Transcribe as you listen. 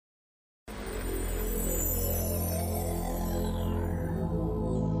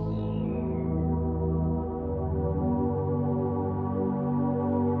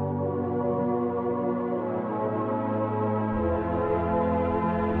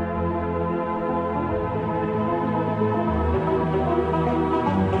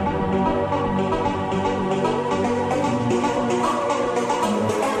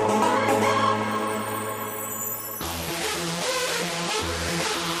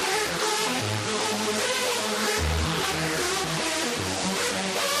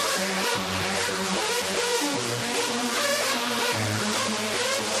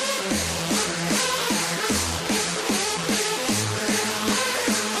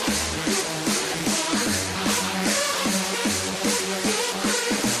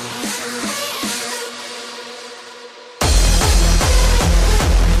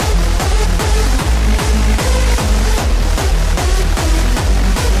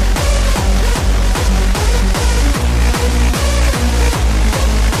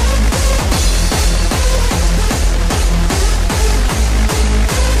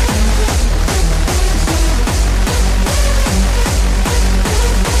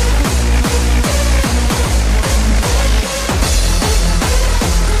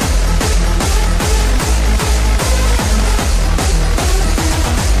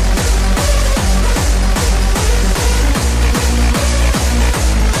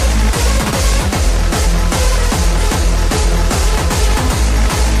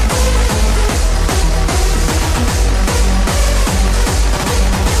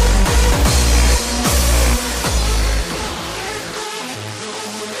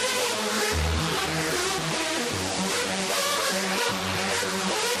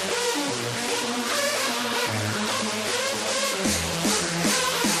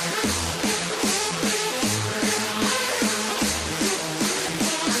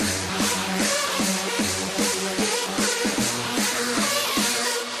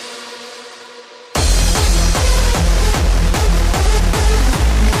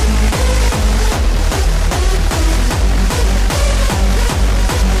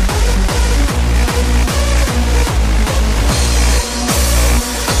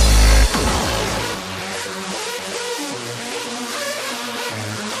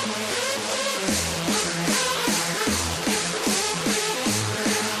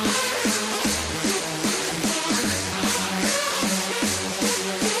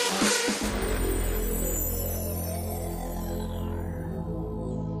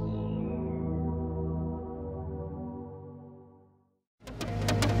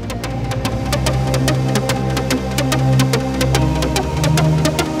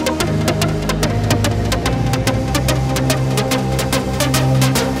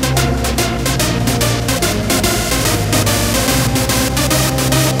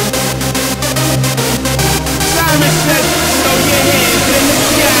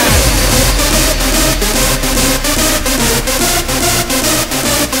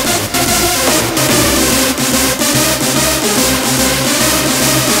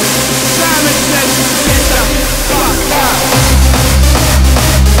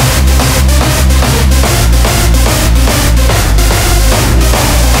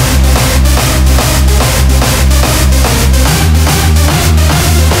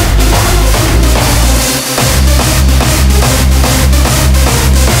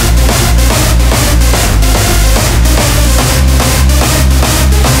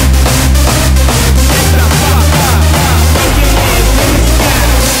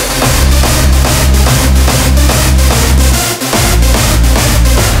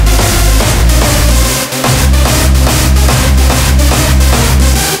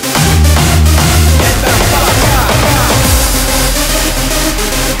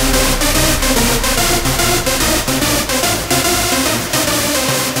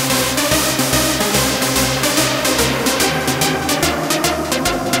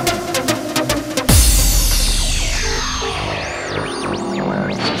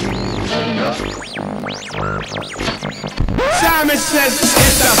Simon says,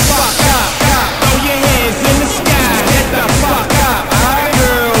 get the fuck up. Throw your hands in the sky. Get the fuck up. Alright,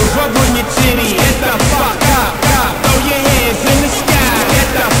 girls, rub on your titty. Get the fuck up. Throw your hands in the sky.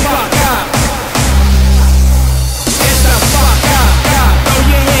 Get the fuck up. Get the fuck up. Throw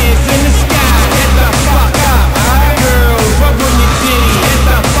your hands in the sky. Get the fuck up. Alright, girls, rub on your titty. Get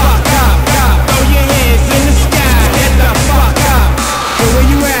the fuck up. Throw your hands in the sky. Get the fuck up. So where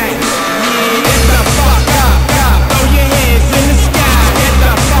you at? Yeah, get the fuck up. Throw your hands in the sky. Get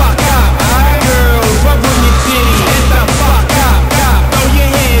the fuck up. Alright, girls, rub on your titty. Get the fuck up. Throw your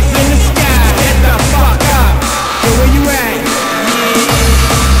hands in the sky. Get the fuck up. So where you at?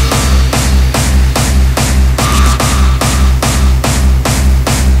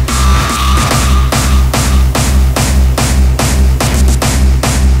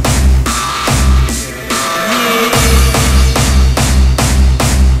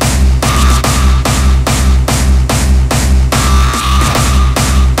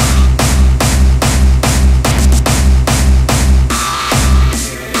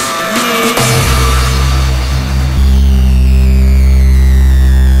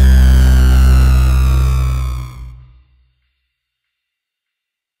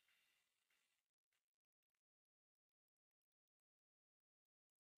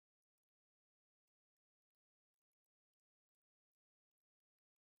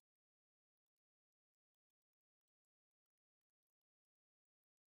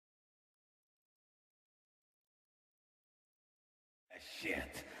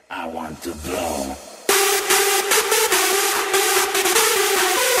 Shit, I want to blow.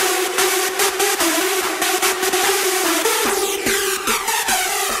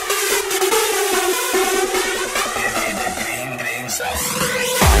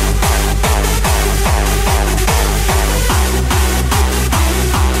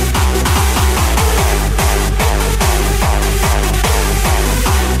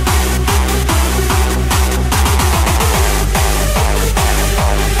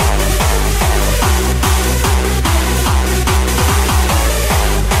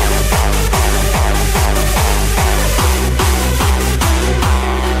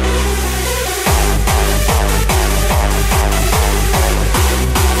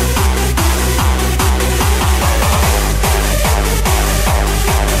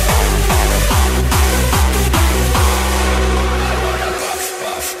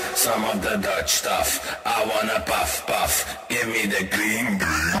 Some of the Dutch stuff, I wanna puff puff, give me the green.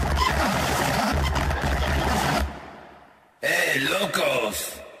 Hey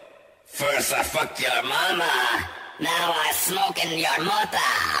locals, first I fucked your mama, now I smoke in your mota.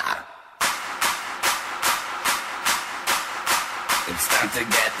 It's time to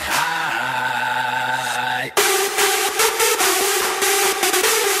get high.